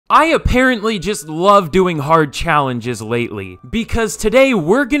I apparently just love doing hard challenges lately, because today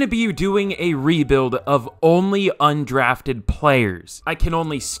we're gonna be doing a rebuild of only undrafted players. I can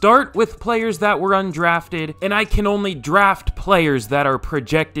only start with players that were undrafted, and I can only draft players that are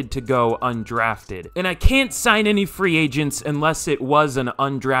projected to go undrafted. And I can't sign any free agents unless it was an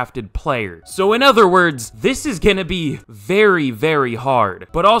undrafted player. So in other words, this is gonna be very, very hard,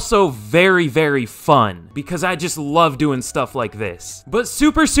 but also very, very fun, because I just love doing stuff like this. But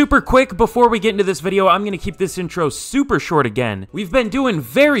super quick, before we get into this video, I'm gonna keep this intro super short again. We've been doing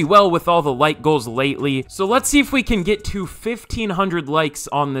very well with all the like goals lately, so let's see if we can get to 1,500 likes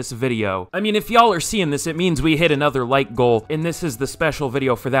on this video. I mean, if y'all are seeing this, it means we hit another like goal, and this is the special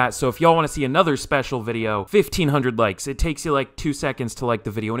video for that. So if y'all want to see another special video, 1,500 likes. It takes you like 2 seconds to like the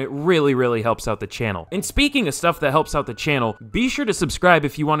video, and it really helps out the channel. And speaking of stuff that helps out the channel, be sure to subscribe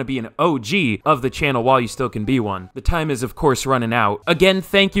if you want to be an OG of the channel while you still can be one. The time is, of course, running out. Again,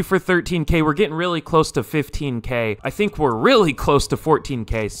 thank you for 13K. We're getting really close to 15K. I think we're really close to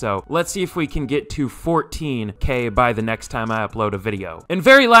 14K, so let's see if we can get to 14K by the next time I upload a video. And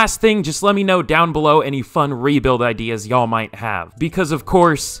very last thing, just let me know down below any fun rebuild ideas y'all might have, because of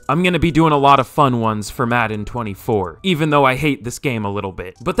course, I'm gonna be doing a lot of fun ones for Madden 24, even though I hate this game a little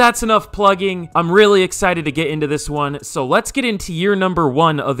bit. But that's enough plugging. I'm really excited to get into this one, so let's get into year number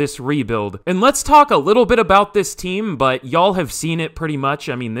 1 of this rebuild. And let's talk a little bit about this team, but y'all have seen it pretty much.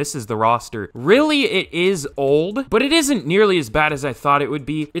 I mean, this is the roster. Really, it is old, but it isn't nearly as bad as I thought it would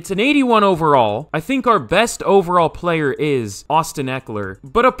be. It's an 81 overall. I think our best overall player is Austin Ekeler,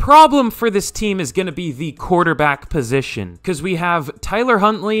 but a problem for this team is going to be the quarterback position, because we have Tyler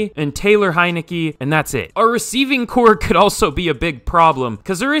Huntley and Taylor Heineke, and that's it. Our receiving core could also be a big problem,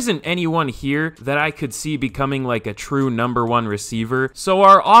 because there isn't anyone here that I could see becoming like a true #1 receiver, so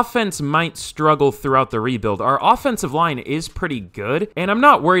our offense might struggle throughout the rebuild. Our offensive line is pretty good, and I'm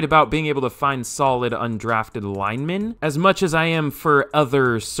not worried about being able to find solid undrafted linemen as much as I am for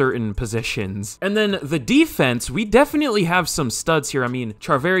other certain positions. And then the defense, we definitely have some studs here. I mean,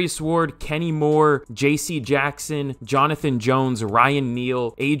 Charvarius Ward, Kenny Moore, JC Jackson, Jonathan Jones, Ryan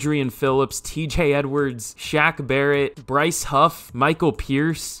Neal, Adrian Phillips, TJ Edwards, Shaq Barrett, Bryce Huff, Michael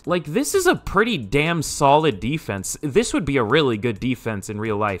Pierce. Like, this is a pretty damn solid defense. This would be a really good defense in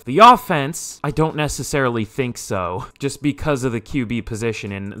real life. The offense, I don't necessarily think so, just because of the QB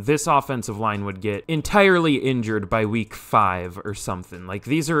position, and this offensive line would get entirely injured by week 5 or something. Like,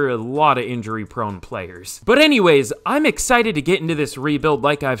 these are a lot of injury-prone players. But anyways, I'm excited to get into this rebuild,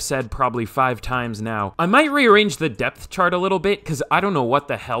 like I've said probably 5 times now. I might rearrange the depth chart a little bit, because I don't know what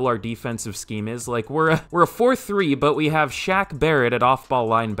the hell our defensive scheme is. Like, we're a 4-3, but we have Shaq Barrett at off-ball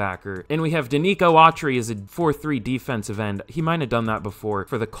linebacker, and we have Danico Autry as a 4-3 defensive end. He might have done that before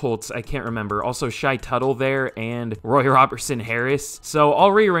for the Colts, I can't remember. Also, Shai Tuttle there, and Roy Robertson Harris. So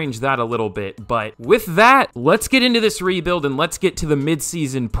I'll rearrange that a little bit, but with that, let's get into this rebuild, and let's get to the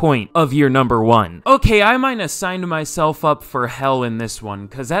mid-season point of year number 1. Okay, I might have signed myself up for hell in this one,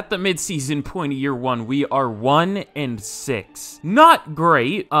 because at the mid-season point of year 1, we are 1-6. Not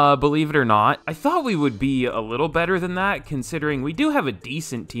great, believe it or not. I thought we would be a little better than that, considering we do have a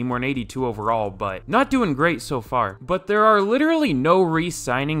decent team. We're an 82 overall, but not doing great so far. But there are literally no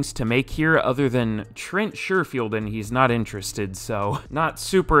re-signings to make here other than Trent Sherfield, and he's not interested, so not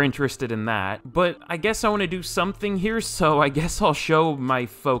super interested in that. But I guess I want to do something here, so I guess I'll show my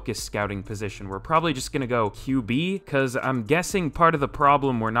focus scouting position. We're probably just going to go QB, because I'm guessing part of the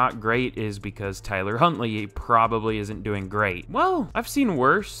problem we're not great is because Tyler Huntley probably isn't doing great. Well, I've seen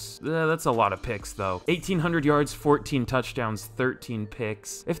worse. That's a lot of picks, though. 1,800 yards, 14 touchdowns, 13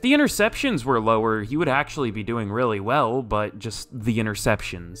 picks. If the interceptions were lower, he would actually be doing really well, but just the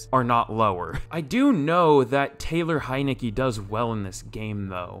interceptions are not lower. I do know that Taylor Heineke does well in this game,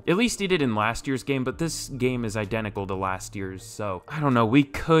 though. At least he did in last year's game, but this game is identical to last year's, so I don't know. We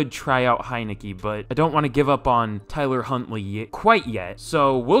could try out Heineke, but I don't want to give up on Tyler Huntley quite yet.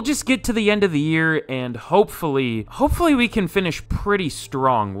 So we'll just get to the end of the year, and hopefully we can finish pretty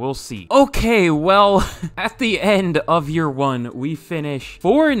strong. We'll see. Okay, well, at the end of year 1, we finish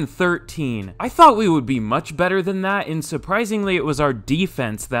 4-13. I thought we would be much better than that, and surprisingly, it was our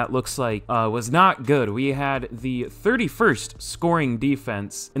defense that looks like was not good. We had the 31st scoring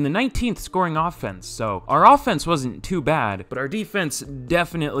defense and the 19th scoring offense, so our offense wasn't too bad, but our defense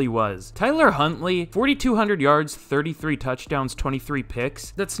definitely was. Tyler Huntley, 4,200 yards, 33 touchdowns, 23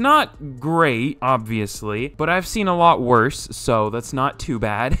 picks. That's not great, obviously, but I've seen a lot worse, so that's not too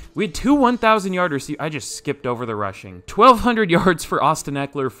bad. We had 2 1,000-yard receivers. I just skipped over the rushing. 1,200 yards for Austin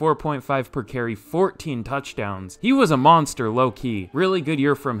Ekeler, 4.5 per carry, 14 touchdowns. He was a monster, low-key. Really good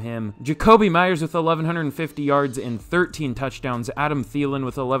year from him. Jacoby Myers with 1,150 yards and 13 touchdowns. Adam Thielen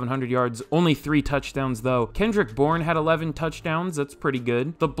with 1,100 yards, only 3 touchdowns though. Kendrick Bourne had 11 touchdowns, that's pretty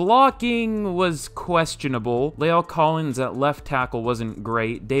good. The blocking was questionable. La'el Collins at left tackle wasn't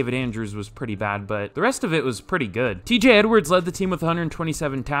great. David Andrews was pretty bad, but the rest of it was pretty good. TJ Edwards led the team with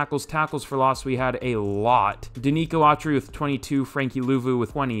 127 tackles. Tackles for loss, we had a lot. Danico Autry with 22, Frankie Louvu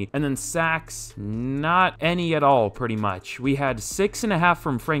with 20, and then sacks, not any at all, pretty much. We had 6.5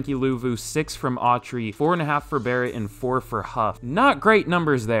 from Frankie Louvu, 6 from Autry, 4.5 for Barrett, and 4 for Huff. Not great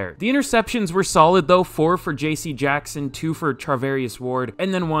numbers there. The interceptions were solid though, 4 for JC Jackson, 2 for Charvarius Ward,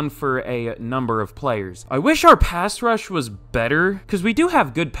 and then 1 for a number of players. I wish our pass rush was better, because we do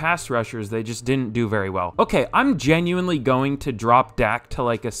have good pass rushers, they just didn't do very well. Okay, I'm genuinely going to drop Dak to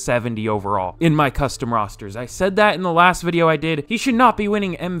like a 70 overall in my custom rosters. I said that in the last video I did. He should not be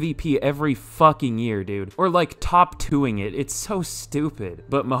winning MVP every fucking year, dude. Or like top 2ing it. It's so stupid.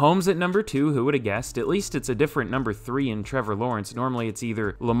 But Mahomes at number 2, who would have guessed? At least it's a different number 3 in Trevor Lawrence. Normally it's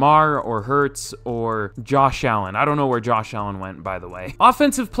either Lamar or Hurts or Josh Allen. I don't know where Josh Allen went, by the way.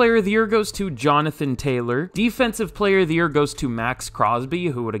 Offensive player of the year goes to Jonathan Taylor. Defensive player of the year goes to Max Crosby,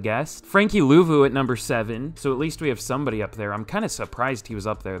 who would have guessed? Frankie Louvu at number 7. So at least we have somebody up there. I'm kind of surprised he was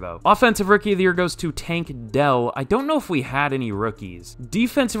up there though. Offensive rookie of the year goes to Tank Dell. I don't know if we had any rookies.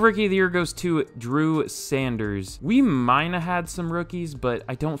 Defensive rookie of the year goes to Drew Sanders. We might have had some rookies, but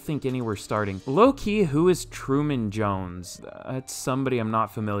I don't think any were starting. Low-key, who is Truman Jones? That's somebody I'm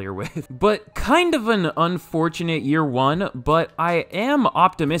not familiar with. But kind of an unfortunate year 1, but I am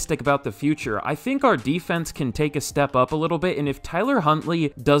optimistic about the future. I think our defense can take a step up a little bit, and if Tyler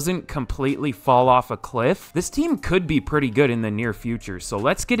Huntley doesn't completely fall off a cliff, this team could be pretty good in the near future. So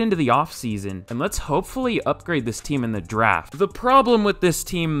let's get into the offseason, and let's hopefully upgrade this team in the draft. The problem with this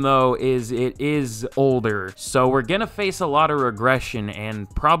team, though, is it is older, so we're gonna face a lot of regression and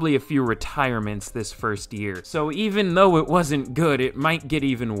probably a few retirements this first year. So even though it wasn't good, it might get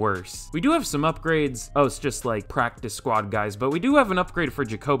even worse. We do have some upgrades. Oh, it's just like practice squad guys, but we do have an upgrade for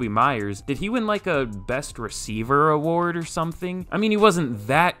Jacoby Myers. Did he win like a best receiver award or something? I mean, he wasn't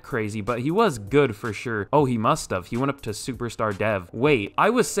that crazy, but he was good for sure. Oh, he must have. He went up to superstar dev. Wait, I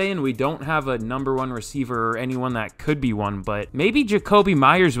was saying we don't have a number 1 receiver or anyone that could be one, but maybe Jacoby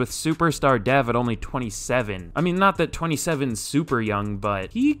Myers with superstar dev at only 27. I mean, not that 27's super young,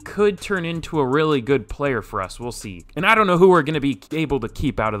 but he could turn into a really good player for us. We'll see. And I don't know who we're going to be able to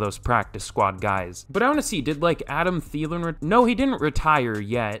keep out of those practice squad guys. But I want to see, did like Adam Thielen... No, he didn't retire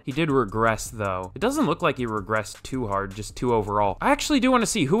yet. He did regress though. It doesn't look like he regressed too hard, just 2 overall. I actually do want to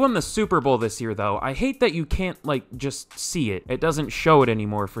see who won the Super Bowl this year though. I hate that you can't like just see it. It doesn't show it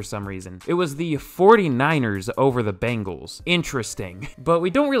anymore for some reason. It was the 49ers over the Bengals. Interesting. But we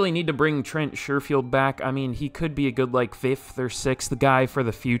don't really need to bring Trent Sherfield back. I mean, he could be a good like 5th or 6th guy for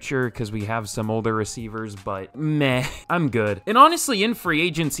the future because we have some older receivers, but meh, I'm good. And honestly, in free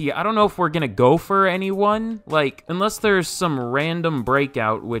agency, I don't know if we're gonna go for anyone, like, unless there's some random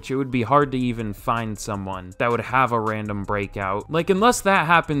breakout, which it would be hard to even find someone that would have a random breakout. Like, unless that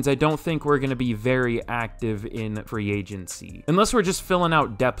happens, I don't think we're gonna be very active in free agency. Unless we're just filling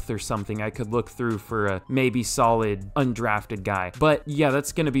out depth or something, I could look through for a maybe solid undrafted guy. But yeah,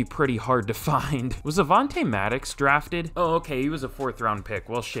 that's gonna be pretty hard to find. Was Avonte Maddox drafted? Oh, okay, he was a 4th round pick.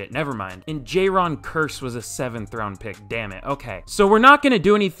 Well, shit, never mind. And Jaron Kearse was a 7th round pick. Damn it. Okay, so we're not gonna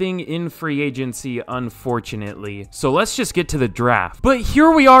do anything in free agency, unfortunately. So let's just get to the draft. But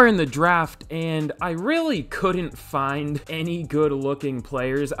here we are in the draft, and I really couldn't find any good looking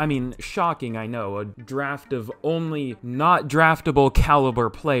players. I mean, shocking, I know. A draft of only not draftable caliber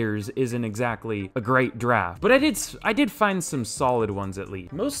players isn't exactly a great draft. But I did find some solid ones at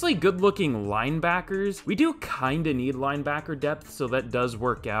least. Mostly good looking linebackers. We do kind of need linebacker depth, so that does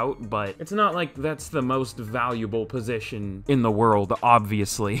work out, but it's not like that's the most valuable position in the world,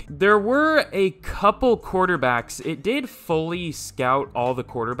 obviously. There were a couple quarterbacks. It did fully scout all the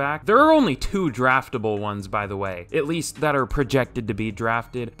quarterbacks. There are only 2 draftable ones, by the way, at least that are projected to be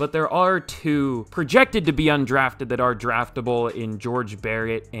drafted, but there are 2 projected to be undrafted that are draftable in George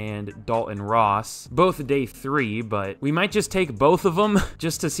Barrett and Dalton Ross, both day 3, but we might just take both of them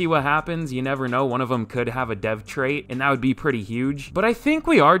just to see what happens. You never know, one of them could have a dev trait, and that would be pretty huge. But I think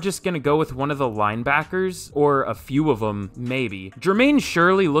we are just gonna go with one of the linebackers, or a few of them, maybe. Jermaine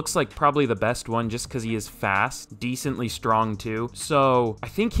Shirley looks like probably the best one just because he is fast, decently strong too, so I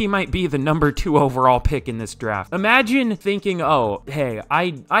think he might be the number 2 overall pick in this draft. Imagine thinking, oh, hey,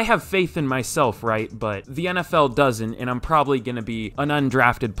 I have faith in myself, right? But the NFL doesn't, and I'm probably gonna be an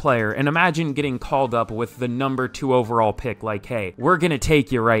undrafted player, and imagine getting called up with the number 2 overall pick, like, hey, we're gonna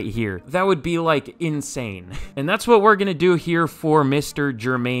take you right here. That would be like insane. And that's what we're gonna do here for Mr.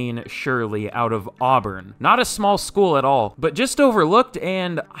 Jermaine Shirley out of Auburn. Not a small school cool at all, but just overlooked,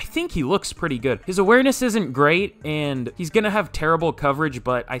 and I think he looks pretty good. His awareness isn't great, and he's gonna have terrible coverage,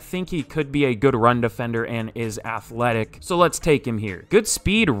 but I think he could be a good run defender and is athletic, so let's take him here. Good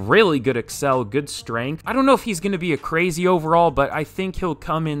speed, really good excel, good strength. I don't know if he's gonna be a crazy overall, but I think he'll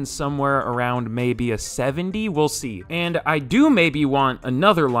come in somewhere around maybe a 70, we'll see. And I do maybe want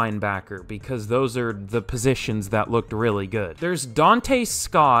another linebacker, because those are the positions that looked really good. There's Dante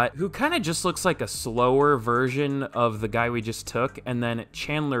Scott, who kind of just looks like a slower version of the guy we just took, and then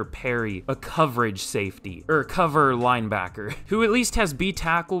Chandler Perry, a coverage safety, or cover linebacker, who at least has B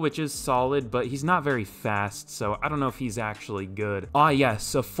tackle, which is solid, but he's not very fast, so I don't know if he's actually good. Ah,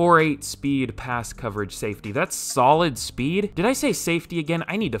 yes, a 4.8 speed pass coverage safety. That's solid speed. Did I say safety again?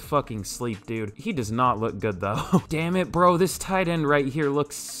 I need to fucking sleep, dude. He does not look good, though. Damn it, bro. This tight end right here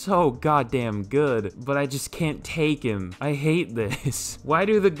looks so goddamn good, but I just can't take him. I hate this. Why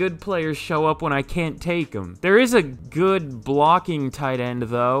do the good players show up when I can't take them? There is a good blocking tight end,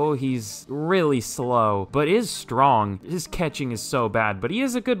 though. He's really slow, but is strong. His catching is so bad, but he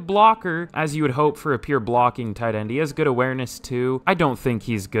is a good blocker, as you would hope for a pure blocking tight end. He has good awareness, too. I don't think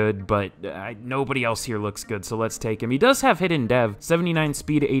he's good, but nobody else here looks good, so let's take him. He does have hidden dev, 79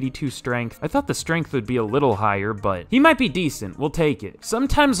 speed, 82 strength. I thought the strength would be a little higher, but he might be decent. We'll take it.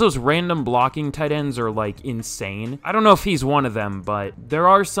 Sometimes those random blocking tight ends are, like, insane. I don't know if he's one of them, but there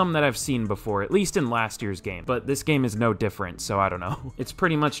are some that I've seen before, at least in last year's game. But this game is no different, so I don't know. It's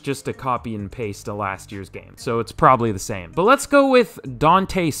pretty much just a copy and paste to last year's game, so it's probably the same. But let's go with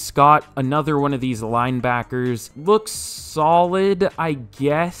Dante Scott, another one of these linebackers. Looks solid, I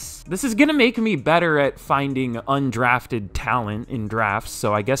guess. This is gonna make me better at finding undrafted talent in drafts,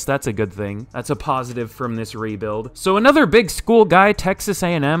 so I guess that's a good thing. That's a positive from this rebuild. So another big school guy, Texas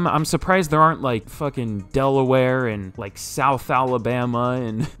A&M. I'm surprised there aren't like fucking Delaware and like South Alabama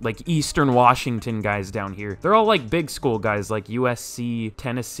and like Eastern Washington guys down here. They're all like big school guys like USC,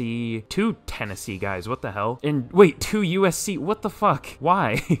 Tennessee, 2 Tennessee guys, what the hell? And wait, 2 USC, what the fuck?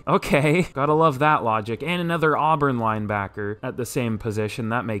 Why? Okay, gotta love that logic. And another Auburn linebacker at the same position,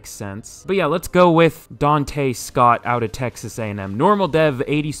 that makes sense. But yeah, let's go with Dante Scott out of Texas A&M. Normal dev,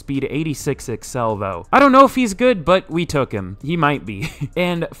 80 speed, 86 excel though. I don't know if he's good, but we took him. He might be.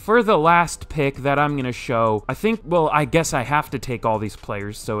 And for the last pick that I'm gonna show, I think, well, I guess I have to take all these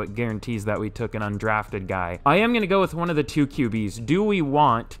players, so it guarantees that we took an undrafted guy. I am gonna go with one of the 2 QBs. Do we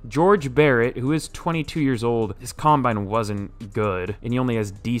want George Barrett, who is 22 years old? His combine wasn't good, and he only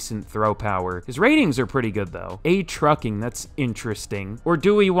has decent throw power. His ratings are pretty good though. A trucking, that's interesting. Or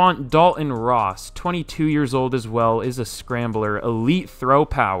do we want Dalton Ross, 22 years old as well, is a scrambler, elite throw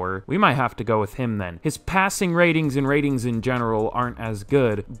power? We might have to go with him then. His passing ratings and ratings in general aren't as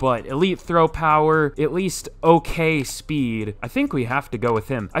good, but elite throw power, at least okay speed. I think we have to go with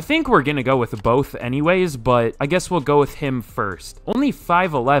him. I think we're gonna go with both anyways, but I guess we'll go with him first. Only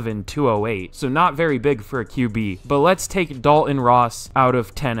 5'11", 208, so not very big for a QB, but let's take Dalton Ross out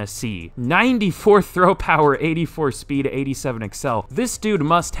of Tennessee. 94 throw power, 84 speed, 87 excel. This dude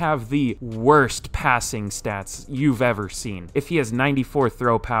must have the worst passing stats you've ever seen if he has 94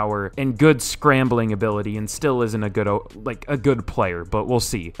 throw power and good scrambling ability and still isn't a good player, but we'll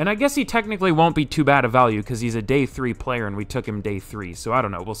see. And I guess he technically won't be too bad a value because he's a day 3 player and we took him day 3, so I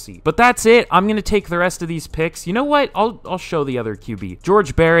don't know, we'll see. But that's it. I'm gonna take the rest of these picks. You know what? I'll show the other QB.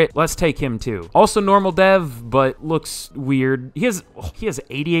 George Barrett, let's take him too. Also normal dev, but looks weird. He has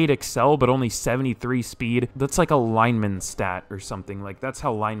 88 excel, but only 73 speed. That's like a lineman stat or something. Like, that's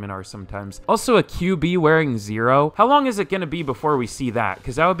how linemen are sometimes. Also a QB wearing 0. How long is it gonna be before we see that?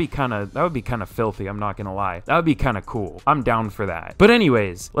 Because that would be kind of filthy, I'm not gonna lie. That would be kind of cool. I'm down for that. But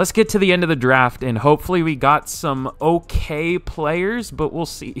anyways, let's get to the end of the draft, and hopefully we got some okay players, but we'll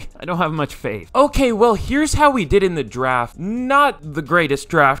see. I don't have much faith. Okay, well, here's how we did in the draft. Not the greatest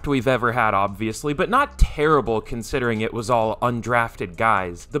draft we've ever had, obviously, but not terrible considering it was all undrafted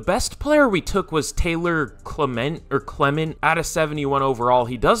guys. The best player we took was Taylor Clement out of 71 overall.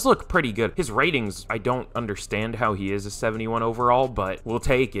 He does look pretty good. His ratings, I don't understand how he is a 71 overall, but we'll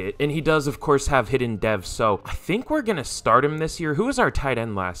take it. And he does, of course, have hidden dev, so I think we're gonna start him this year. Who was our tight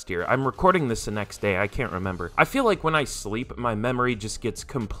end last year? I'm recording this the next day. I can't remember. I feel like when I sleep, my memory just gets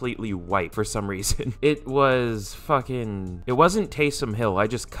completely wiped for some reason. It wasn't Taysom Hill. I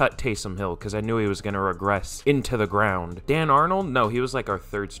just cut Taysom Hill because I knew he was gonna regress into the ground. Dan Arnold? No, he was like our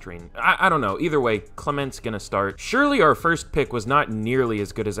 3rd string. I don't know. Either way, Clement's gonna start. Surely our first pick was not nearly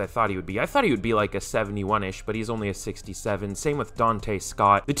as good as I thought he would be. I thought he would be like a 71-ish, but he's only a 67. Same with Dante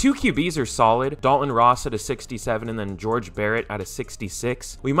Scott. The 2 QBs are solid. Dalton Ross at a 67 and then George Barrett at a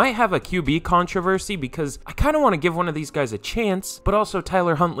 66. We might have a QB controversy because I kind of want to give one of these guys a chance, but also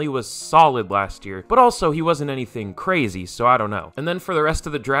Tyler Huntley was solid last year. But also also, he wasn't anything crazy, so I don't know. And then for the rest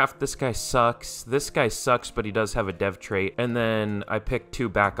of the draft, this guy sucks. This guy sucks, but he does have a dev trait. And then I picked 2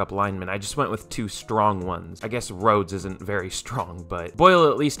 backup linemen. I just went with 2 strong ones. I guess Rhodes isn't very strong, but Boyle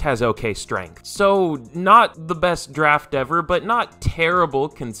at least has okay strength. So not the best draft ever, but not terrible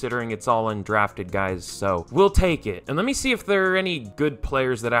considering it's all undrafted guys, so we'll take it. And let me see if there are any good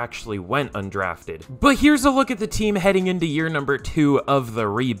players that actually went undrafted. But here's a look at the team heading into year number 2 of the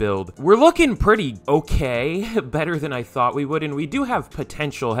rebuild. We're looking pretty okay, better than I thought we would, and we do have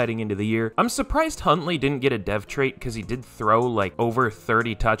potential heading into the year. I'm surprised Huntley didn't get a dev trait because he did throw like over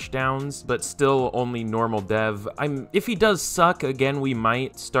 30 touchdowns, but still only normal dev. If he does suck, again, we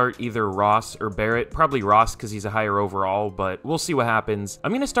might start either Ross or Barrett. Probably Ross because he's a higher overall, but we'll see what happens.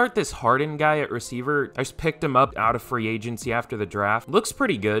 I'm going to start this Harden guy at receiver. I just picked him up out of free agency after the draft. Looks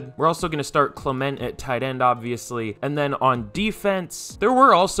pretty good. We're also going to start Clement at tight end, obviously. And then on defense, there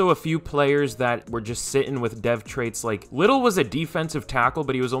were also a few players that were just sitting with dev traits. Like Little was a defensive tackle,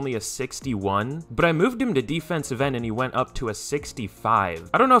 but he was only a 61. But I moved him to defensive end and he went up to a 65.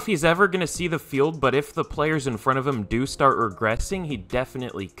 I don't know if he's ever going to see the field, but if the players in front of him do start regressing, he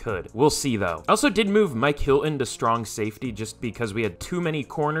definitely could. We'll see though. I also did move Mike Hilton to strong safety just because we had too many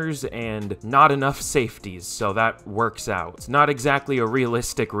corners and not enough safeties, so that works out. It's not exactly a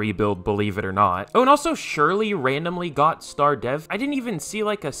realistic rebuild, believe it or not. Oh, and also Shirley randomly got star dev. I didn't even see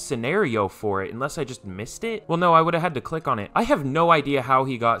like a scenario for it unless I just missed it. Well, no, I would have had to click on it. I have no idea how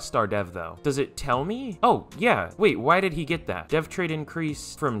he got star dev though. Does it tell me? Oh, yeah. Wait, why did he get that? Dev trait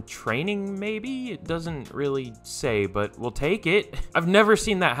increase from training, maybe? It doesn't really say, but we'll take it. I've never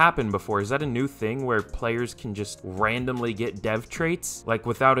seen that happen before. Is that a new thing where players can just randomly get dev traits? Like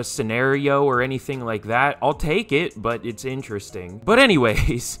without a scenario or anything like that? I'll take it, but it's interesting. But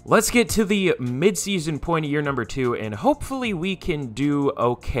anyways, let's get to the mid-season point of year number 2, and hopefully we can do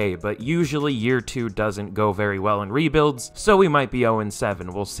okay, but usually year 2 doesn't go very well in rebuilds, so we might be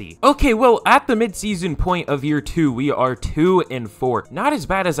 0-7. We'll see. Okay, well, at the mid-season point of year 2, we are 2-4. Not as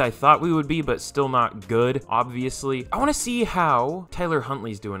bad as I thought we would be, but still not good, obviously. I want to see how Tyler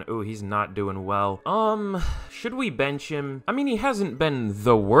Huntley's doing. Oh, he's not doing well. Should we bench him? I mean, he hasn't been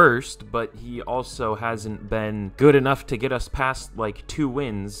the worst, but he also hasn't been good enough to get us past like 2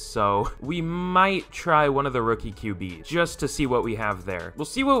 wins, so we might try one of the rookie QBs just to see what we have there. We'll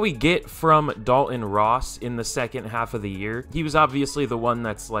see what we get from Dalton Ross in the second half of the year. He was obviously the one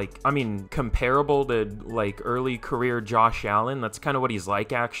that's like, I mean, comparable to like early career Josh Allen. That's kind of what he's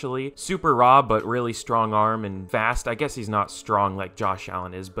like, actually. Super raw, but really strong arm and fast. I guess he's not strong like Josh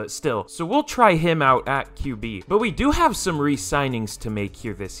Allen is, but still. So we'll try him out at QB. But we do have some re-signings to make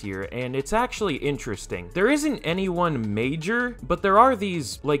here this year, and it's actually interesting. There isn't anyone major, but there are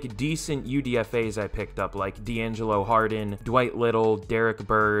these like decent UDFAs I picked up, like D'Angelo Harden, Dwight Little, Derek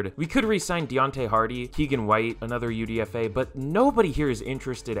Bird. We could re-sign Deontay Hardy, Keegan White, another UDFA, but nobody here is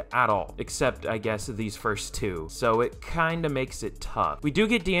interested at all, except I guess these first 2. So it kind of makes it tough. We do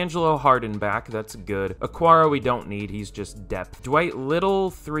get D'Angelo Harden back. That's good. Aquara we don't need. He's just depth. Dwight Little,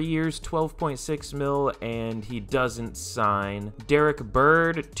 3 years, 12.6 mil, and he doesn't sign. Derek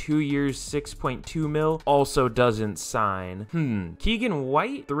Bird, 2 years, 6.2 mil, also doesn't sign. Keegan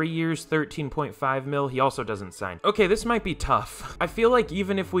White, 3 years, 13.5 mil, he also doesn't sign. Okay, this might be tough. I feel like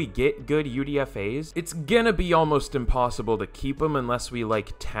even if we get good UDFAs, it's gonna be almost impossible to keep them unless we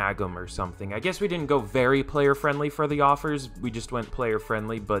like tag them or something. I guess we didn't go very player friendly for the offers. We just went player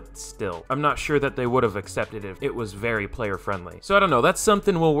friendly, but still, I'm not sure that they would have accepted it if it was very player friendly. So I don't know. That's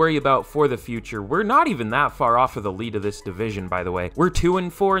something we'll worry about for the future. We're not even that far off of the lead of this division, by the way. We're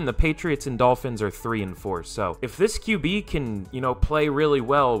 2-4, and the Patriots and Dolphins are 3-4. So if this QB can, you know, play really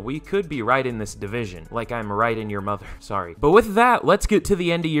well, we could be right in this division. Like I'm right in your mother. Sorry. But with that, let's get to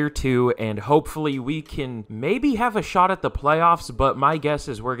the end of year 2, and hopefully we can maybe have a shot at the playoffs, but my guess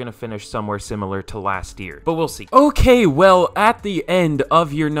is we're going to finish somewhere similar to last year. But we'll see. Okay, well, at the end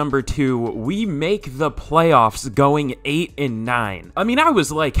of year number 2, we make the playoffs going 8-9. I mean, I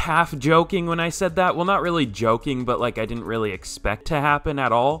was like half joking when I said that. Well, not really joking, but like I didn't really expect to happen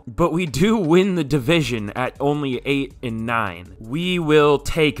at all. But we do win the division at only 8-9. We will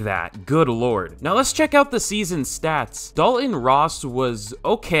take that. Good lord. Now let's check out the season stats. Dalton Ross was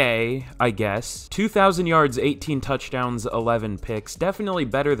okay, I guess. 2,000 yards, 18 touchdowns, 11 picks. Definitely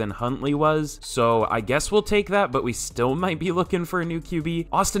better than Huntley was. So I guess we'll take that, but we still might be looking for a new QB.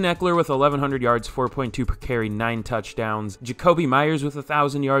 Austin Eckler with 1,100 yards, 4.2 per carry, 9 touchdowns. Jacoby Myers with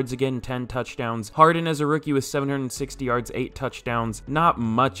 1,000 yards again, 10 touchdowns. Harden as a rookie with 760 yards, 8 touchdowns. Not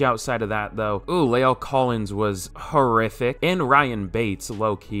much outside of that, though. Ooh, La'el Collins was horrific. And Ryan Bates,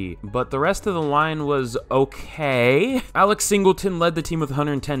 low-key. But the rest of the line was okay. Alex Singleton led the team with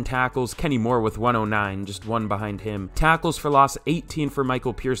 110 tackles. Kenny Moore with 109, just one behind him. Tackles for loss, 18 for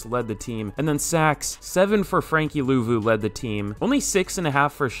Michael Pierce led the team. And then sacks, 7 for Frankie Louvu led the team. Only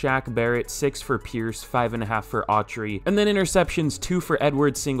 6.5 for Shaq Barrett, 6 for Pierce, 5.5 for Autry. And then interceptions, 2 for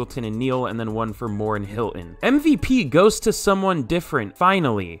Edwards, Singleton, and Neal, and then 1 for Moore and Hilton. MVP goes to someone different,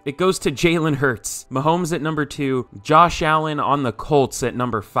 finally. It goes to Jalen Hurts. Mahomes at number 2, Josh Allen on the Colts at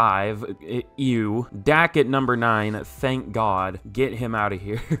number 5, Dak at number 9, thank God, get him out of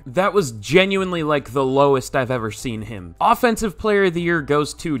here. That was genuinely like the lowest I've ever seen him. Offensive Player of the Year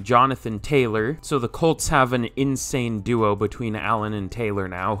goes to Jonathan Taylor, so the Colts have an insane duo between Allen and Taylor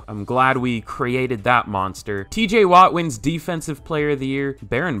now. I'm glad we created that monster. TJ Watt wins Defensive Player of the Year.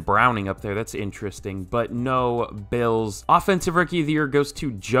 Baron Browning up there, that's interesting, but no Bills. Offensive Rookie of the Year goes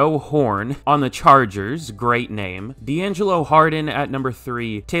to Joe Horn on the Chargers, great name. D'Angelo Harden at number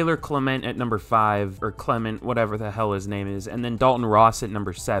 3, Taylor Clement at number 5, or Clement, whatever the hell his name is, and then Dalton Ross at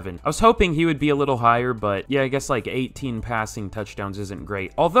number 7. I was hoping he would be a little higher, but yeah, I guess like 18 passing touchdowns isn't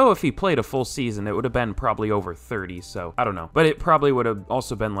great. Although if he played a full season, it would have been probably over 30, so I don't know. But it probably would have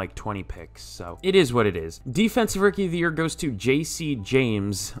also been like 20 picks, so it is what it is. Defensive Rookie of the Year goes to J.C.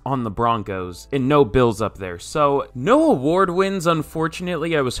 James on the Broncos, and no Bills up there. So no award wins,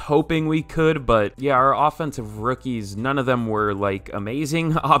 unfortunately. I was hoping we could, but yeah, our offensive rookies, none of them were like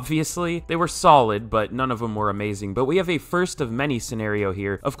amazing, obviously. They were solid, but none of them were amazing. But we have a first of many scenario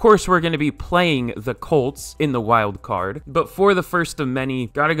here. Of course, we're going to be playing the Colts in the wild card, but for the first of many,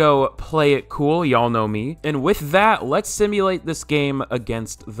 gotta go play it cool. Y'all know me. And with that, let's simulate this game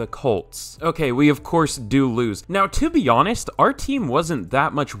against the Colts. Okay, we of course do lose. Now, to be honest, our team wasn't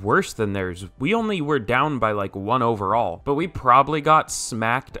that much worse than theirs. We only were down by like 1 overall, but we probably got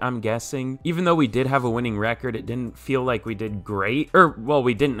smacked, I'm guessing. Even though we did have a winning record, it didn't feel like we did great. Or, well,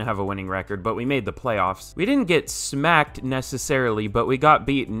 we didn't have a winning record, but we made the playoffs. We didn't get smacked necessarily, but we got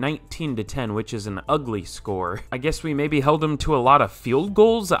beat 19-10, which is an ugly score. I guess we maybe held them to a lot of field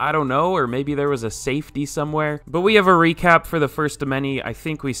goals, I don't know, or maybe there was a safety somewhere. But we have a recap for the first of many. I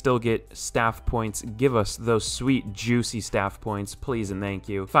think we still get staff points. Give us those sweet, juicy staff points, please and thank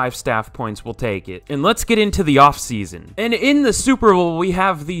you. 5 staff points, we'll take it. And let's get into the offseason. And in the Super Bowl, we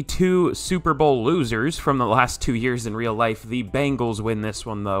have the 2 Super Bowl losers from the last 2 years in real life. The Bengals win this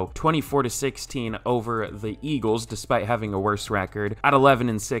one, though, 24-16 over the Eagles, despite having a worse record, at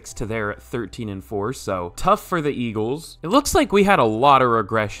 11-6 to their 13-4, so tough for the Eagles. It looks like we had a lot of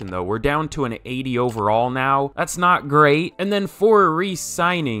regression, though. We're down to an 80 overall now. That's not great. And then for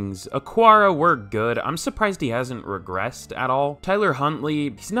re-signings, Aquara, we're good. I'm surprised he hasn't regressed at all. Tyler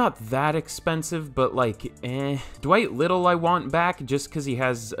Huntley, he's not that expensive, but like, Dwight Little I want back just because he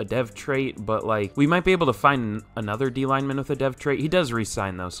has a dev trait, but like, we might be able to find another D lineman with a dev trait. He does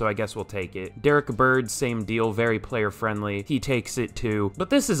re-sign though, so I guess we'll take it. Derek Bird, same deal, very player friendly. He takes it too. But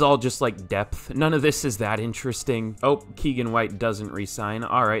this is all just like depth. None of this is that interesting. Oh, Keegan White doesn't re-sign.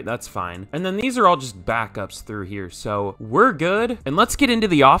 All right, that's fine. And then these are all just backups through here, so we're good. And let's get into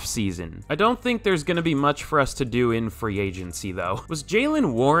the offseason. I don't think there's gonna be much for us to do in free agency though. Was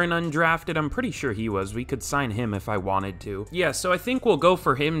Jalen Warren undrafted? I'm pretty sure he was. We could sign him if I wanted to. Yeah, so I think we'll go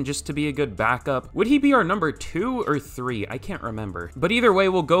for him just to be a good backup. Would he be our number 2 or 3? I can't remember. But either way,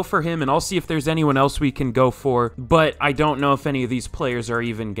 we'll go for him, and I'll see if there's anyone else we can go for. But I don't know if any of these players are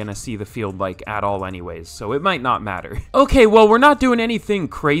even gonna see the field like at all anyways, so it might not matter. Okay, well, we're not doing anything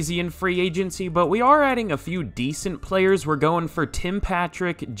crazy in free agency, but we are adding a few decent players. We're going for Tim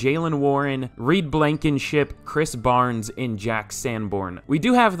Patrick, Jalen Warren, Reed Blankenship, Chris Barnes, and Jack Sanborn. We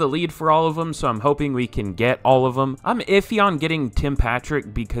do have the lead for all of them, so I'm hoping we can get all of them. I'm iffy on getting Tim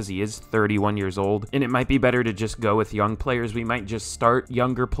Patrick because he is 31 years old, and it might be better to just go with young players. We might just start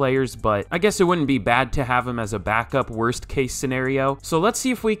younger players, but I guess it wouldn't be bad to have him as a backup worst case scenario. So let's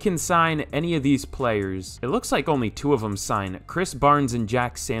see if we can sign any of these players. It looks like only 2 of them sign. Chris Barnes and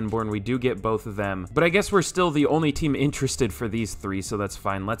Jack Sanborn, we do get both of them, but I guess we're still the only team interested for these 3, so that's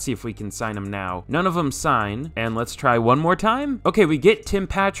fine. Let's see if we can sign them now. None of them sign, and let's try one more time. Okay, we get Tim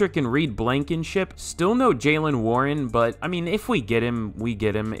Patrick and Reed Blankenship. Still no Jalen Warren, but I mean, if we get him, we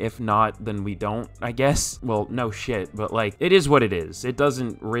get him. If not, then we don't, I guess. Well, no shit, but like, it is what it is. It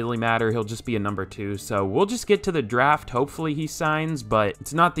doesn't really matter. He'll just be a number 2, so we'll just get to the draft. Hopefully he signs, but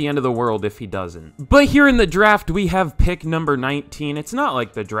it's not the end of the world if he doesn't. But here in the draft, we have pick number 19. It's not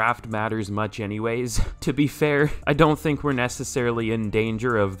like the draft matters much anyways, to be fair. I don't think we're necessarily in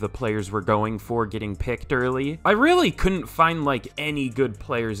danger of the players we're going for getting picked early. I really couldn't find like any good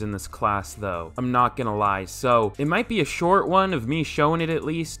players in this class though. I'm not gonna lie. So it might be a short one of me showing it at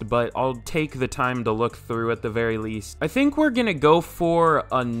least, but I'll take the time to look through at the very least. I think we're gonna go for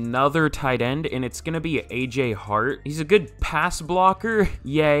another tight end, and it's gonna be AJ Hart. He's a good pass blocker.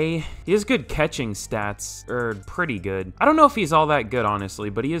 Yay. He has good catching stats, or pretty good. I don't know if he's all that good, honestly,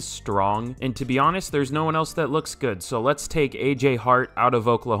 but he is strong. And to be honest, there's no one else that looks good. So let's take AJ Hart out of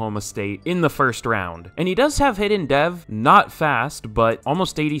Oklahoma State in the first round. And he does have hidden dev, not fast, but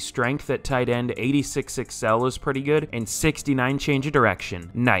almost 80 strength at tight end, 86 excel is pretty good, and 69 change of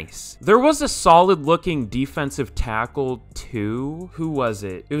direction. Nice. There was a solid looking defensive tackle too. Who was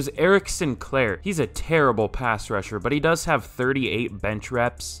it? It was Eric Sinclair. He's a terrible pass rusher, but he does have 38 bench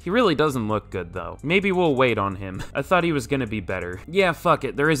reps. He really doesn't look good though. Maybe we'll wait on him. I thought he was gonna be better. Yeah, fuck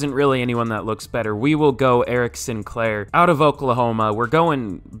it. There isn't really anyone that looks better. We will go Eric Sinclair out of Oklahoma. We're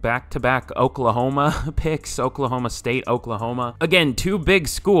going back-to-back Oklahoma picks. Oklahoma State, Oklahoma. Again, two big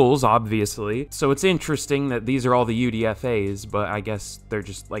schools, obviously. So it's interesting that these are all the UDFAs, but I guess they're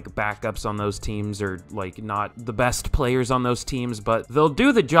just like backups on those teams, or like not the best players on those teams, but they'll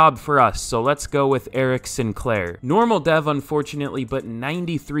do the job for us. So let's go with Eric Sinclair. Normal dev, unfortunately, but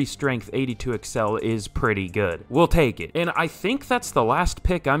 93 strength, 82 excel is pretty good. We'll take it. And I think that's the last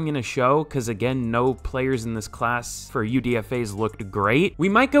pick I'm going to show, because again, no players in this class for UDFAs looked great. We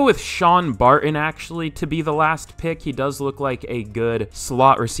might go with Sean Barton, actually, to be the last pick. He does look like a good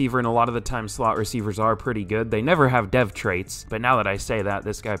slot receiver, and a lot of the time slot receivers are pretty good. They never have dev traits, but now that I say that,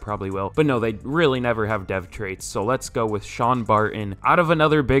 this guy probably will. But no, they really never have dev traits, so let's go with Sean Barton out of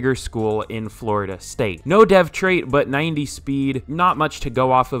another bigger school in Florida State. No dev trait, but 90 speed. Not much to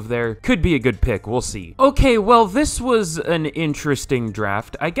go off of there. Could be a good pick. We'll see. Okay, well, this was an interesting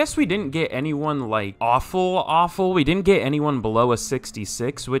draft. I guess we didn't get anyone, like, awful. We didn't get anyone below a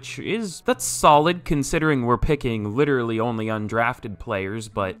 66, that's solid considering we're picking literally only undrafted players,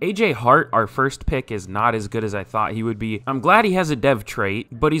 but AJ Hart, our first pick, is not as good as I thought he would be. I'm glad he has a dev trait,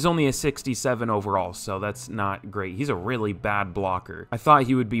 but he's only a 67 overall, so that's not great. He's a really bad blocker. I thought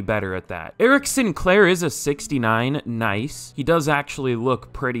he would be better at that. Eric Sinclair is a 69. Nice. He does actually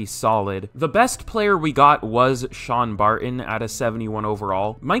look pretty solid. The best player we got was Sean Barton at a 71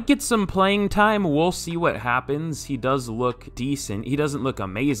 overall. Might get some playing time. We'll see what happens. He does look decent. He doesn't look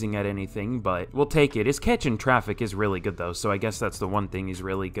amazing at anything, but we'll take it. His catch in traffic is really good though, so I guess that's the one thing he's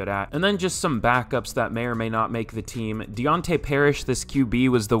really good at. And then just some backups that may or may not make the team. Deontay Parrish, this QB,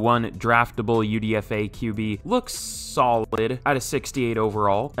 was the one draftable UDFA QB. Looks solid at a 68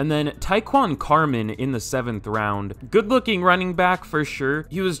 overall. And then Tyquan Carmen in the 7th round. Good looking running back for sure.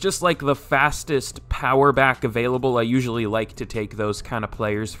 He was just like the fastest power back available. I usually like to take those kind of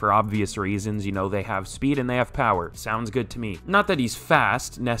players for obvious reasons. You know, they have speed and they have power. Sounds good to me. Not that he's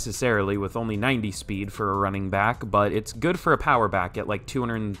fast necessarily with only 90 speed for a running back, but it's good for a power back at like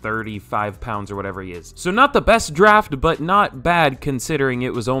 235 pounds or whatever he is. So not the best draft, but not bad considering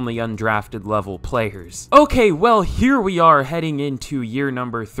it was only undrafted level players. Okay, well, here we are heading into year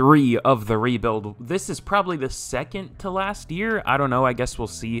number 3 of the rebuild. This is probably the second to last year. I don't know. I guess we'll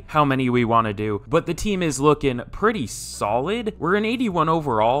see how many we want to do, but the team is looking pretty solid. We're an 81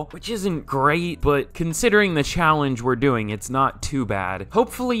 overall, which isn't great, but considering the challenge we're doing, it's not too bad.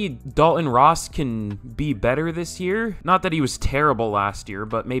 Hopefully Dalton Ross can be better this year. Not that he was terrible last year,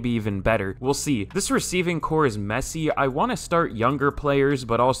 but maybe even better. We'll see. This receiving core is messy. I want to start younger players,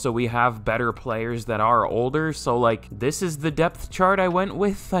 but also we have better players that are older, so like this is the depth chart I went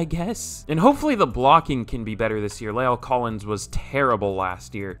with, I guess. And hopefully the blocking can be better this year. La'el Collins was terrible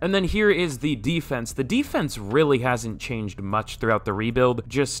last year. And then here is the defense. The defense really hasn't changed much throughout the rebuild,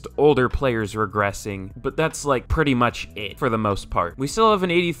 just older players regressing, but that's like pretty much it for the most part. We still have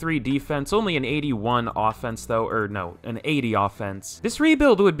an 83 defense, only an 81 offense though, or no, an 80 offense. This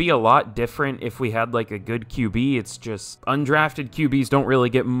rebuild would be a lot different if we had like a good QB. It's just undrafted QBs don't really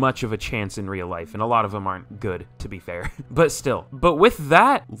get much of a chance in real life, and a lot of them aren't good, to be fair. But still. But with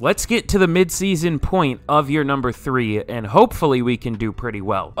that, let's get to the mid-season point of year number 3, and hopefully we can do pretty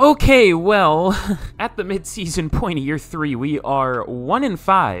well. Okay, well, at the mid-season point of year 3, we are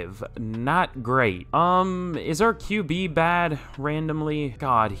 1-5. Not great. Is our QB bad randomly?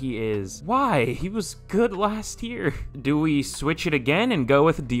 God, he is. Why? He was good last year. Do we switch it again and go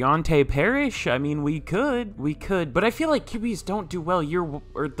with Deontay Parrish? I mean, we could, but I feel like QBs don't do well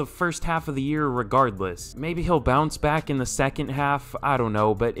the first half of the year regardless. Maybe he'll bounce back in the second half. I don't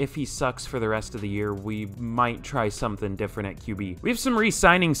know, but if he sucks for the rest of the year, we might try something different at QB. We have some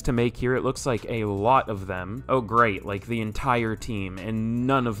re-signings to make here. It looks like a lot of them. Oh, great. Like the entire team, and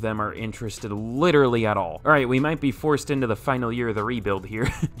none of them are interested literally at all. All right, we might be forced into the final year of the rebuild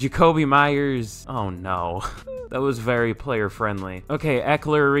here. Jacoby Myers. Oh, no. That was very player-friendly. Okay,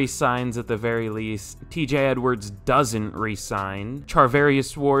 Eckler re-signs at the very least. TJ Edwards doesn't re-sign.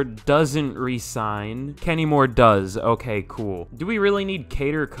 Charvarius Ward doesn't re-sign. Kenny Moore does. Okay, cool. Do we really need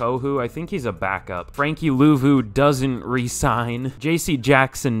Kader Kohu? I think he's a backup. Frankie Louvu doesn't re-sign. re-sign. JC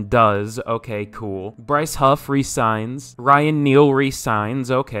Jackson does. Okay, cool. Bryce Huff re-signs. Ryan Neal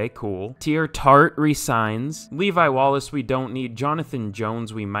re-signs. Okay, cool. Tier Tart re-signs. Levi Wallace we don't need. Jonathan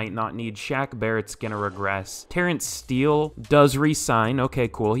Jones we might not need. Shaq Barrett's gonna regress. Terrence Steele does re-sign. Okay,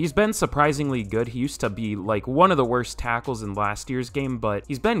 cool. He's been surprisingly good. He used to be like one of the worst tackles in last year's game, but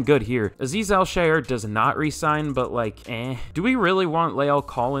he's been good here. Azeez Al-Shaair does not re-sign, but like, Do we really want Lael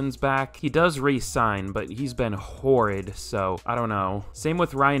Collins back? He does re-sign, but he's been horrid, so I don't know. Same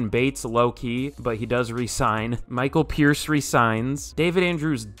with Ryan Bates, low-key, but he does re-sign. Michael Pierce re-signs. David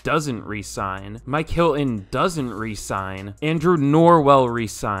Andrews doesn't re-sign. Mike Hilton doesn't re-sign. Andrew Norwell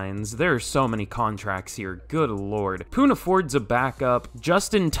re-signs. There are so many contracts here. Good lord. Poona Ford's a backup.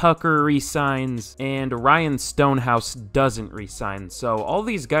 Justin Tucker re-signs. And Ryan Stonehouse doesn't re-sign. So all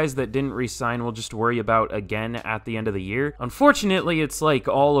these guys that didn't re-sign we'll just worry about again at the end of the year. Unfortunately, it's like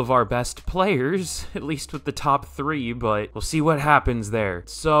all of our best players, at least with the top 3, but we'll see what happens there.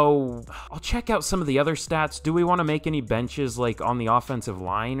 So I'll check out some of the other stats. Do we want to make any benches like on the offensive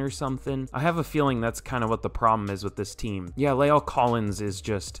line or something? I have a feeling that's kind of what the problem is with this team. Yeah, Lael Collins is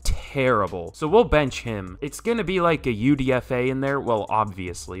just terrible. So we'll bench him. It's gonna be like a UDFA in there, well,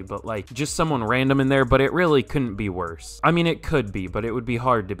 obviously, but like just someone random in there, but it really couldn't be worse. I mean, it could be, but it would be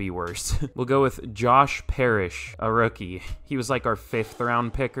hard to be worse. We'll go with Josh Parrish, a rookie. He was like our 5th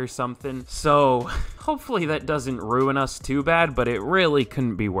round pick or something. So hopefully that doesn't ruin us too bad, but it really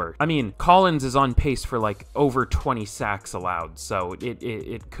couldn't be worse. I mean, Collins is on pace for like over 20 sacks allowed, so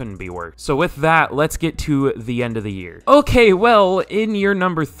it couldn't be worse. So with that, let's get to the end of the year. Okay, well, in year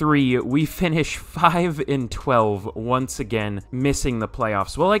number 3, we finish 5-12, once again missing the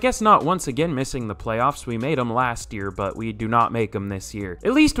playoffs. Well, I guess not once again missing the playoffs. We made them last year, but we do not make them this year.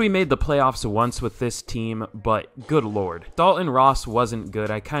 At least we made the playoffs once with this team, but good lord. Dalton Ross wasn't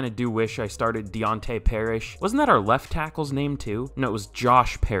good. I kind of do wish I started Deontay Parrish. Wasn't that our left tackle's name too? No, it was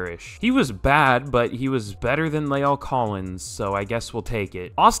Josh Parrish. He was bad, but he was better than Lael Collins, so I guess we'll take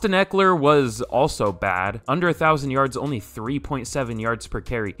it. Austin Eckler was also bad. Under 1,000 yards, only 3.7 yards per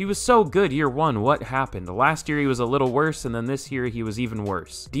carry. He was so good year 1. What happened? Last year he was a little worse, and then this year he was even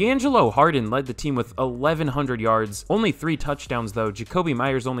worse. D'Angelo Harden led the team with 1,100 yards. Only 3 touchdowns though. Jacoby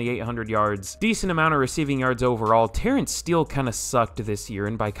Myers only 800 yards. Decent amount of receiving yards overall. Terrence Steele kind of sucked this year,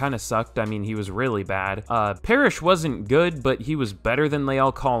 and by kind of sucked, I mean he was really bad. Parrish wasn't good, but he was better than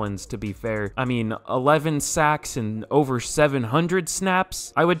Lael Collins, to be fair. I mean, 11 sacks and over 700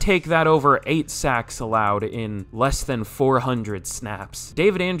 snaps. I would take that over 8 sacks allowed in less than 400 snaps.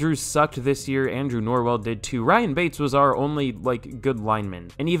 David Andrews sucked this year. Andrew Norwell did too. Ryan Bates was our only, like, good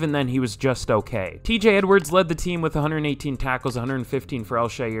lineman, and even then he was just okay. TJ Edwards led the team with 118 tackles, 115 for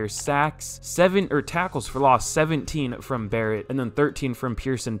Al-Shaair, sacks, tackles for loss, 17 from Barrett, and then 13 from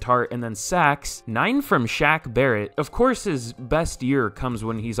Pearson Tart, and then sacks, 9 from Shaq Barrett. Of course, his best year comes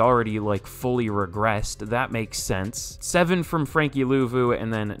when he's already, like, fully regressed. That makes sense. 7 from Frankie Louvu,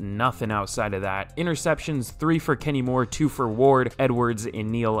 and then nothing outside of that. Interceptions, 3 for Kenny Moore, 2 for Ward, Edwards,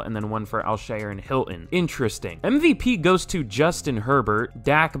 and Neal, and then 1 for Al-Shaair and Hilton. Interesting. MVP goes to Justin Herbert.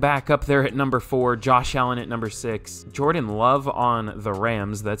 Dak back up there at number 4. Josh Allen at number 6. Jordan Love on the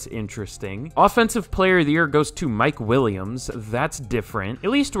Rams. That's interesting. Offensive Player of the Year goes to Mike Williams. That's different. At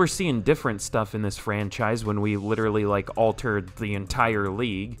least we're seeing different stuff in this franchise when we literally, like, altered the entire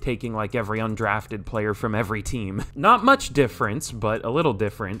league, taking, like, every undrafted player from every team. Not much difference, but a little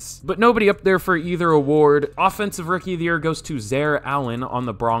difference. But nobody up there for either award. Offensive Rookie of the Year goes to Zaire Allen on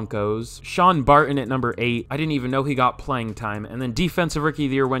the Broncos. Sean Barton at number 8. I didn't even know he got playing time. And then Defensive Rookie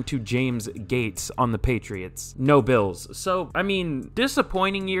of the Year went to James Gates on the Patriots. No Bills. So, I mean,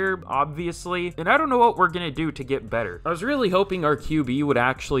 disappointing year, obviously. And I don't know what we're gonna do to get better. I was really hoping our QB would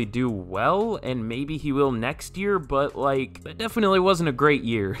actually do well, and maybe he will next year, but, like, that definitely wasn't a great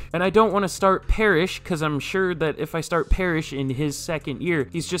year. And I don't want to start Parrish, because I'm sure that if I start Parrish in his second year,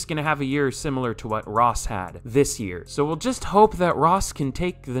 he's just gonna have a year similar to what Ross had this year. So we'll just hope that Ross can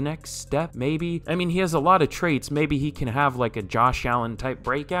take the next step, maybe. I mean, he has a lot of traits. Maybe he can have, like, a Josh Allen type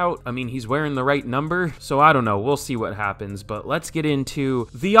breakout. I mean, he's wearing the right number, so I don't know. We'll see what happens, but let's get into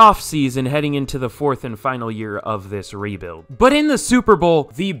the offseason heading into the 4th and final year of this rebuild. But in the Super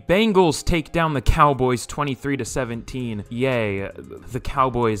Bowl, the Bengals take down the Cowboys 23-17. Yay, the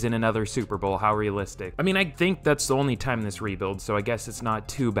Cowboys in another Super Bowl. How realistic. I mean, I think that's the only time this rebuild, so I guess it's not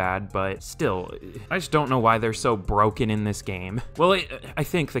too bad, but still, I just don't know why they're so broken in this game. Well, I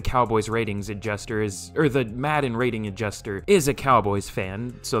think the Cowboys ratings adjuster is, or the Madden rating adjuster is a Cowboys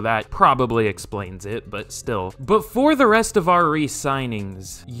fan, so that probably explains it, but still. But for the rest of our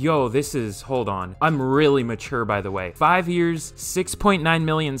re-signings, yo, this is, hold on, I'm really mature, by the way. 5 years, 6.9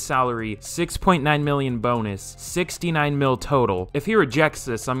 million salary, 6.9 million bonus, this. 69 mil total. If he rejects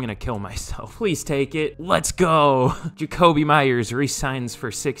this, I'm gonna kill myself. Please take it. Let's go. Jacoby Myers resigns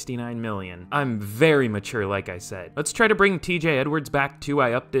for 69 million. I'm very mature, like I said. Let's try to bring TJ Edwards back too.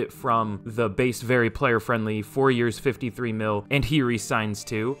 I upped it from the base very player friendly, 4 years, 53 mil, and he resigns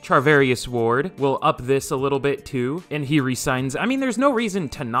too. Charvarius Ward will up this a little bit too, and he resigns. I mean, there's no reason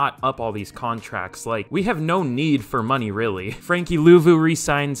to not up all these contracts. Like, we have no need for money, really. Frankie Louvu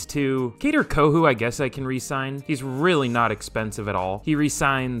resigns too. Kader Kohu, I guess I can resign. He's really not expensive at all. He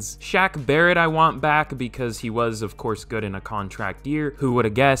resigns. Shaq Barrett I want back because he was, of course, good in a contract year. Who would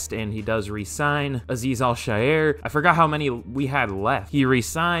have guessed? And he does resign. Aziz Al-Shair. I forgot how many we had left. He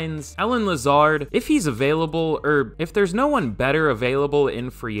resigns. Ellen Lazard, if he's available, or if there's no one better available in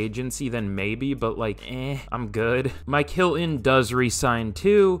free agency, then maybe, but like, I'm good. Mike Hilton does resign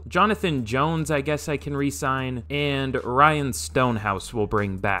too. Jonathan Jones, I guess I can resign. And Ryan Stonehouse will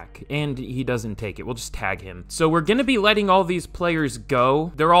bring back. And he doesn't take it. We'll just tag him. So we're gonna be letting all these players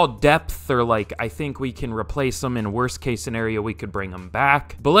go. They're all depth, or like, I think we can replace them. In worst case scenario, we could bring them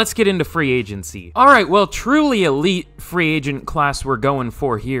back. But let's get into free agency. All right, well, truly elite free agent class we're going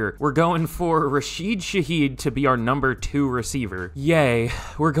for here. We're going for Rashid Shaheed to be our number 2 receiver. Yay.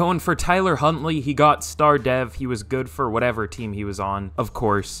 We're going for Tyler Huntley. He got star dev. He was good for whatever team he was on, of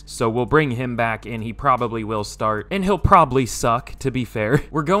course. So we'll bring him back, and he probably will start. And he'll probably suck, to be fair.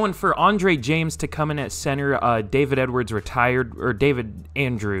 We're going for Andre James to come in at center. David Edwards retired, or David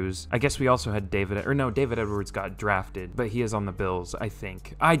Andrews. I guess we also had David Edwards got drafted, but he is on the Bills, I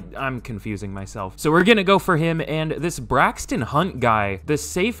think. I'm confusing myself. So we're gonna go for him, and this Braxton Hunt guy, the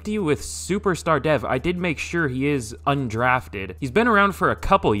safety with superstar dev, I did make sure he is undrafted. He's been around for a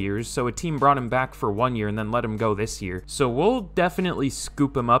couple years, so a team brought him back for 1 year and then let him go this year. So we'll definitely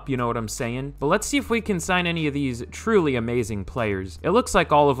scoop him up, you know what I'm saying? But let's see if we can sign any of these truly amazing players. It looks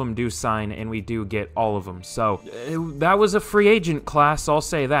like all of them do sign, and we do get all of them. So that was a free agent class, I'll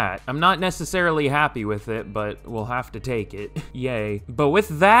say that. I'm not necessarily happy with it, but we'll have to take it. Yay. But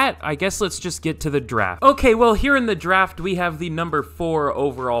with that, I guess let's just get to the draft. Okay, well, here in the draft, we have the number 4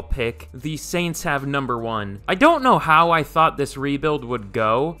 overall pick. The Saints have number 1. I don't know how I thought this rebuild would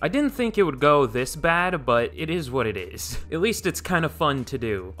go. I didn't think it would go this bad, but it is what it is. At least it's kind of fun to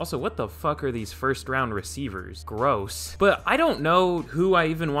do. Also, what the fuck are these first-round receivers? Gross. But I don't know who I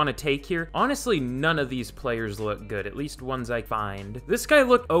even want to take here. Honestly, none of these players look good, at least ones I find. This guy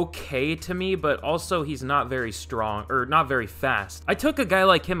looked okay to me, but also he's not very strong, or not very fast. I took a guy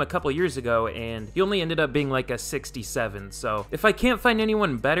like him a couple years ago, and he only ended up being like a 67, so if I can't find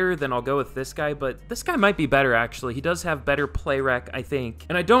anyone better, then I'll go with this guy, but this guy might be better, actually. He does have better play rec, I think,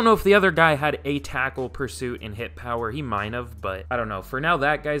 and I don't know if the other guy had a tackle, pursuit, and hit power. He might have, but I don't know. For now,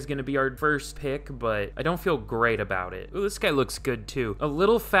 that guy's gonna be our first pick, but I don't feel great about it. Ooh, this guy looks good, too. A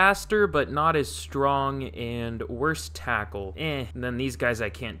little faster, but not as strong, and worse tackle. And then these guys I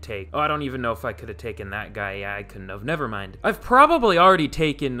can't take. Oh, I don't even know if I could have taken that guy. Yeah, I couldn't have. Never mind. I've probably already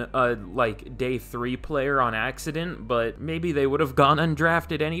taken a, like, day 3 player on accident, but maybe they would have gone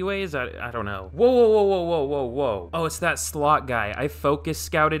undrafted anyways. I don't know. Whoa, whoa, whoa, whoa, whoa, whoa, whoa. Oh, it's that slot guy. I focus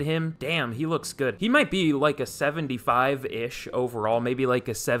scouted him. Damn, he looks good. He might be like a 75-ish overall, maybe like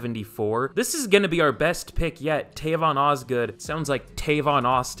a 74. This is gonna be our best pick yet. Tavon Osgood. Sounds like Tavon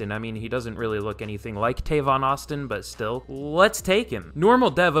Austin. I mean, he doesn't really look anything like Tavon Austin, but still. Let's take him. Normal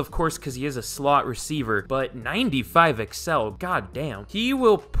dev, of course, because he is a slot receiver, but 95 excel. God damn. He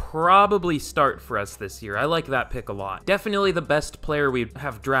will probably start for us this year. I like that pick a lot. Definitely the best player we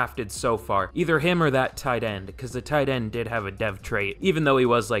have drafted so far. Either him or that tight end, because the tight end did have a dev trait, even though he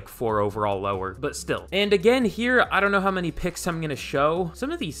was like 4 overall lower, but still. And again, here, I don't know how many picks I'm gonna show.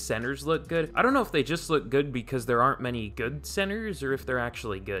 Some of these centers look good. I don't know if they just look good because there aren't many good centers, or if they're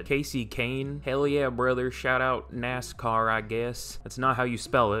actually good. Casey Kane, hell yeah, brother. Shout out NASCAR, I guess. That's not how you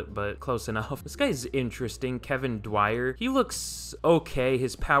spell it, but close enough. This guy's interesting. Kevin Dwyer. He looks okay.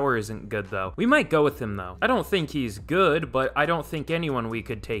 His power isn't good, though. We might go with him, though. I don't think he's good, but I don't think anyone we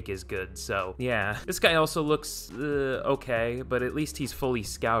could take is good, so yeah. This guy also looks okay, but at least he's fully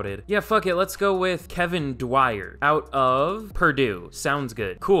scouted. Yeah, fuck it. Let's go with Kevin Dwyer out of Purdue. Sounds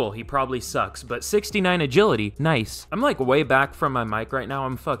good. Cool. He probably sucks, but 69 agility. Nice. I'm like way back from my mic right now.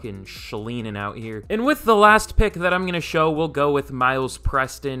 I'm fucking schleening out here. And with the last pick that I'm gonna show, we'll go with Miles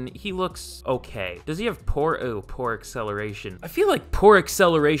Preston. He looks okay. Does he have poor acceleration? I feel like poor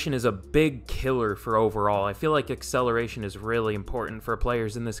acceleration is a big killer for overall. I feel like acceleration is really important for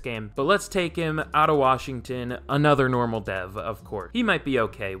players in this game. But let's take him out of Washington, another normal dev, of course. He might be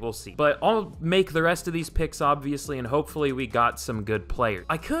okay, we'll see. But I'll make the rest of these picks, obviously, and hopefully we got some good players.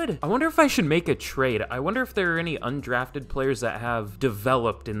 I wonder if I should make a trade. I wonder if there are any undrafted players that have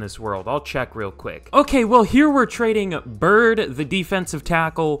developed in this world. I'll check real quick. Okay, well, here we're trading Bird, the defensive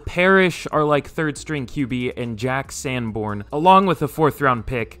tackle, Parrish, our like third string QB, and Jack Sanborn, along with a 4th round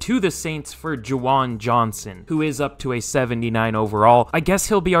pick, to the Saints for Juwan Johnson, who is up to a 79 overall. I guess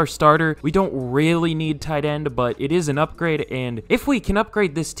he'll be our starter. We don't really need tight end, but it is an upgrade, and if we can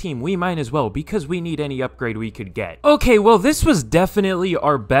upgrade this team, we might as well, because we need any upgrade we could get. Okay, well, this was definitely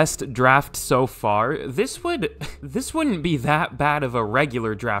our best draft so far. This wouldn't be that bad of a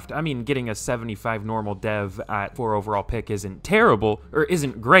regular draft. I mean, getting a 75 normal dev at 4 overall pick isn't terrible, or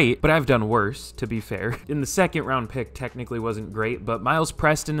isn't great, but I've done worse, to be fair. In the 2nd round pick technically wasn't great, but Miles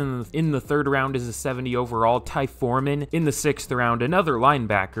Preston in the 3rd round is a 70 overall. Ty Foreman in the 6th round, another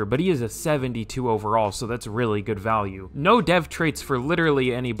linebacker, but he is a 72 overall, so that's really good value. No dev traits for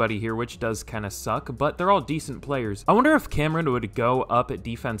literally anybody here, which does kind of suck, but they're all decent players. I wonder if Cameron would go up at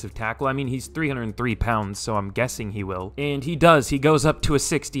defensive tackle. I mean, he's 303 pounds, so I'm guessing he will. And he does. He goes up to a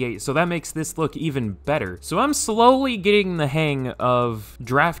 68, so that makes this look even better. So I'm slowly getting the hang of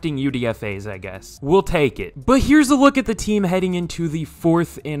drafting UDFAs, I guess. We'll take it. But here's a look at the team heading into the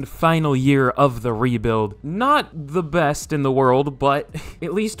 4th and final year of the rebuild. Not the best in the world, but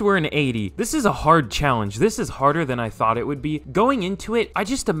at least we're an 80. This is a hard challenge. This is harder than I thought it would be. Going into it, I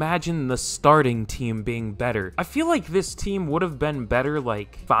just imagine the starting team being better. I feel like this team would have been better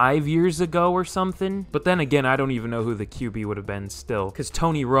like 5 years ago or something. But then again, I don't even know who the QB would have been still, because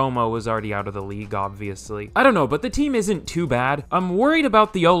Tony Romo was already out of the league, obviously. I don't know, but the team isn't too bad. I'm worried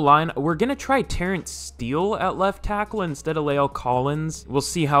about the O-line. We're gonna try Terrence Steele at left tackle instead of La'el Collins. We'll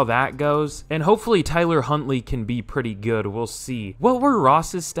see how that goes. And hopefully Tyler Huntley can be pretty good. We'll see. What were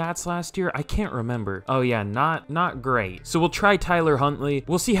Ross's stats last year? I can't remember. Oh yeah, not great. So we'll try Tyler Huntley.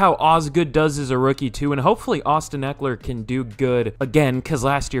 We'll see how Osgood does as a rookie too, and hopefully Austin Eckler can do good again, because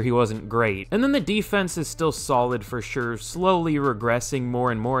last year he wasn't great. And then the defense is still solid for sure, slowly regressing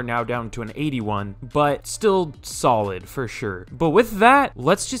more and more, now down to an 81, but still solid for sure. But with that,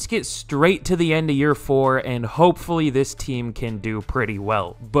 let's just get straight to the end of year 4, and hopefully this team can do pretty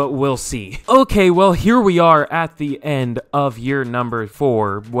well, but we'll see. Okay, well, here we are at the end of year number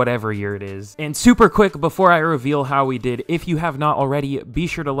 4, whatever year it is. And super quick, before I reveal how we did, if you have not already, be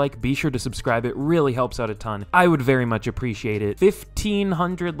sure to like, be sure to subscribe. It really helps out a ton. I would very much appreciate it.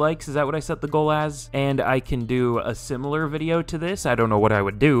 1,500 likes, is that what I set the goal as? And I can do a similar video to this. I don't know what I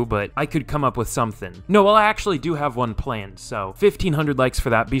would do, but I could come up with something. No, well, I actually do have one planned, so 1,500 likes for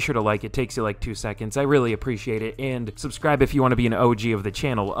that. Be sure to like. It takes you like 2 seconds. I really appreciate it. And subscribe if you want to be an OG of the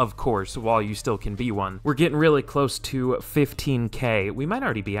channel, of course, while you still can be one. We're getting really close to 15K. We might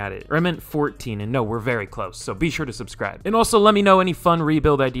already be at it. Or I meant 14, and no, we're very close, so be sure to subscribe. And also let me know any fun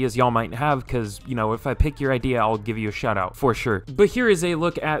rebuild ideas y'all might have, because, you know, if I pick your idea, I'll give you a shout out for sure. But here is a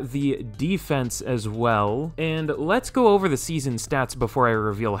look at the defense as well, and let's go over the season stats before I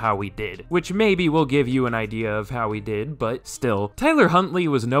reveal how we did, which maybe will give you an idea of how we did, but still. Tyler Huntley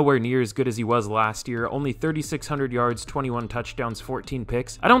was nowhere near as good as he was last year, only 3,600 yards, 21 touchdowns, 14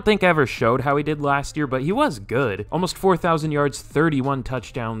 picks. I don't think I ever showed how he did last year, but he was good. Almost 4,000 yards, 31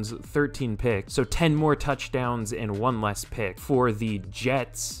 touchdowns, 13 picks, so 10 more touchdowns and 1 less pick for the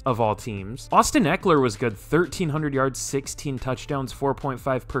Jets of all teams. Austin Eckler was good, 1,300 yards, 16 touchdowns,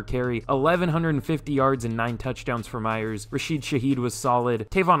 4.5 per carry, 1,150 yards and 9 touchdowns for Myers. Rashid Shaheed was solid.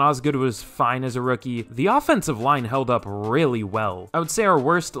 Tavon Osgood was fine as a rookie. The offensive line held up really well. I would say our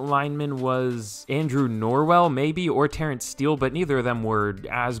worst lineman was Andrew Norwell, maybe, or Terrence Steele, but neither of them were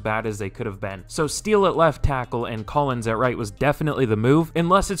as bad as they could have been. So Steele at left tackle and Collins at right was definitely the move,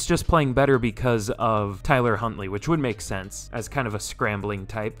 unless it's just playing better because of Tyler Huntley, which would make sense as kind of a scrambling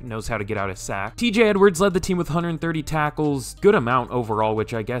type, knows how to get out of sack. TJ Edwards led the team with 130 tackles, good amount overall,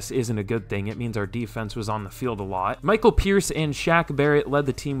 which I guess isn't a good thing. It means our defense was on the field a lot. Michael Pierce and Shaq Barrett led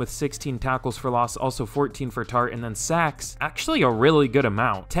the team with 16 tackles for loss, also 14 for Tart, and then sacks, actually a really good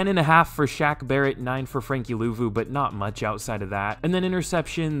amount. 10.5 for Shaq Barrett, 9 for Frankie Louvu, but not much outside of that. And then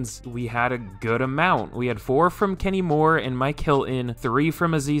interceptions, we had a good amount. We had 4 from Kenny Moore and Mike Hilton, 3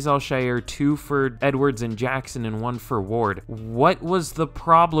 from Azeez Al-Shaair, 2 for Edwards and Jackson, and 1 for Ward. What was the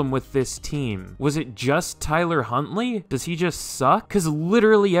problem with this team? Was it just Tyler Huntley? Does he just suck? Because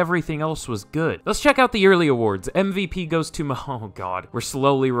literally everything else was good. Let's check out the early awards. MVP goes to oh god, we're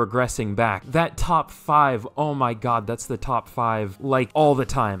slowly regressing back. That top 5, oh my god, that's the top 5 like all the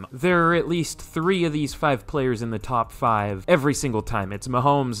time. There are at least 3 of these 5 players in the top 5 every single time. It's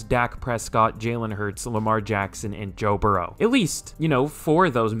Mahomes, Dak Prescott, Jalen Hurts, Lamar Jackson, and Joe Burrow. At least, you know, 4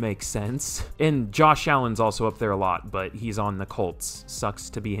 of those make sense. And Josh Allen's also up there a lot, but he's on the Colts. Sucks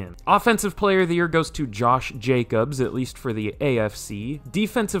to be him. Offensive Player of the Year goes to Josh Jacobs, at least for the AFC.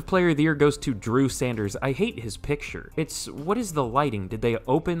 Defensive Player of the Year goes to Drew Sanders. I hate his picture. What is the lighting? Did they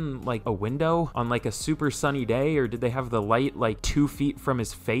open like a window on like a super sunny day, or did they have the light like 2 feet from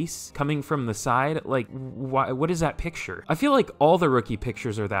his face coming from the side? Like, what is that picture? I feel like all the rookie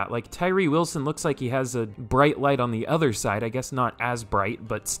pictures are that. Like Tyree Wilson looks like he has a bright light on the other side. I guess not as bright,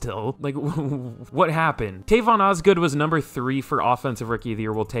 but still. Like, what happened? Tavon Osgood was number 3 for Offensive Rookie of the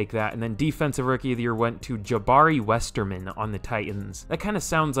Year. We'll take that. And then Defensive Rookie of the Year went to Jabari Westerman on the Titans. That kind of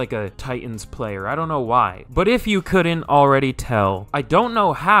sounds like a Titans player. I don't know why. But if you couldn't already tell, I don't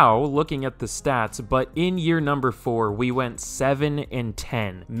know how, looking at the stats, but in year number 4, we went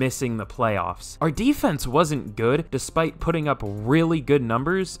 7-10, missing the playoffs. Our defense wasn't good, despite putting up really good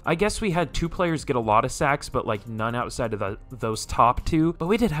numbers. I guess we had 2 players get a lot of sacks, but like none outside of those top 2. But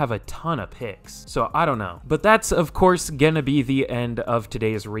we did have a ton of picks, so I don't know. But that's, of course, gonna be the end of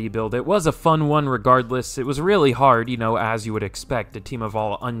today's rebuild. It was a fun one regardless. It was really hard, you know, as you would expect, a team of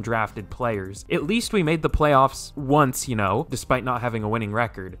all undrafted players. At least we made the playoffs once, you know, despite not having a winning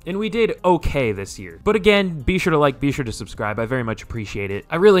record. And we did okay this year. But again, be sure to like, be sure to subscribe. I very much appreciate it.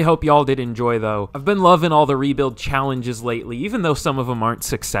 I really hope y'all did enjoy, though. I've been loving all the rebuild challenges lately, even though some of them aren't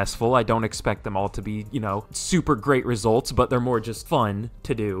successful. I don't expect them all to be, you know, super great results, but they're more just fun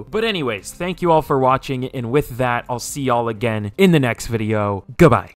to do. But anyways, thank you all for watching, and with that, I'll see y'all again in the next video. Goodbye.